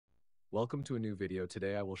Welcome to a new video.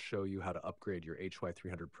 Today I will show you how to upgrade your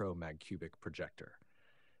HY300Pro Magcubic Projector.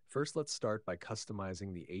 First, let's start by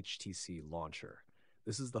customizing the HTC launcher.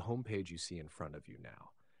 This is the home page you see in front of you now.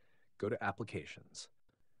 Go to Applications.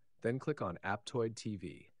 Then click on Aptoide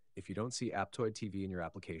TV. If you don't see Aptoide TV in your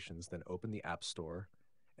applications, then open the App Store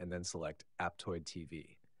and then select Aptoide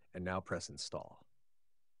TV. And now press Install.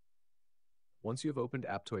 Once you have opened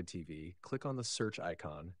Aptoide TV, click on the search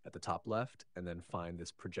icon at the top left and then find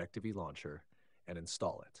this Projectivy launcher and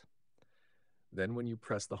install it. Then when you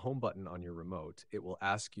press the home button on your remote, it will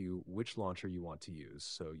ask you which launcher you want to use.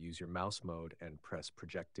 So use your mouse mode and press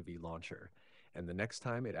Projectivy launcher. And the next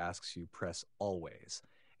time it asks you, press always.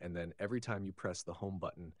 And then every time you press the home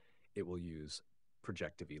button, it will use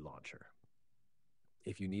Projectivy launcher.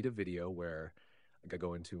 If you need a video where I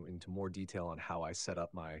go into more detail on how I set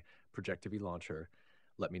up my Projectivy launcher,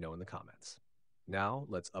 let me know in the comments. Now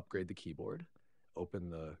let's upgrade the keyboard.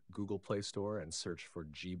 Open the Google Play Store and search for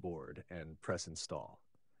Gboard and press Install.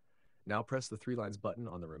 Now press the 3 lines button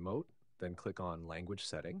on the remote, then click on Language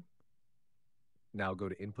Setting. Now go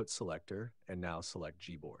to Input Selector and now select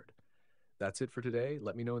Gboard. That's it for today.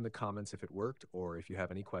 Let me know in the comments if it worked or if you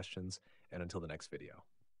have any questions, and until the next video.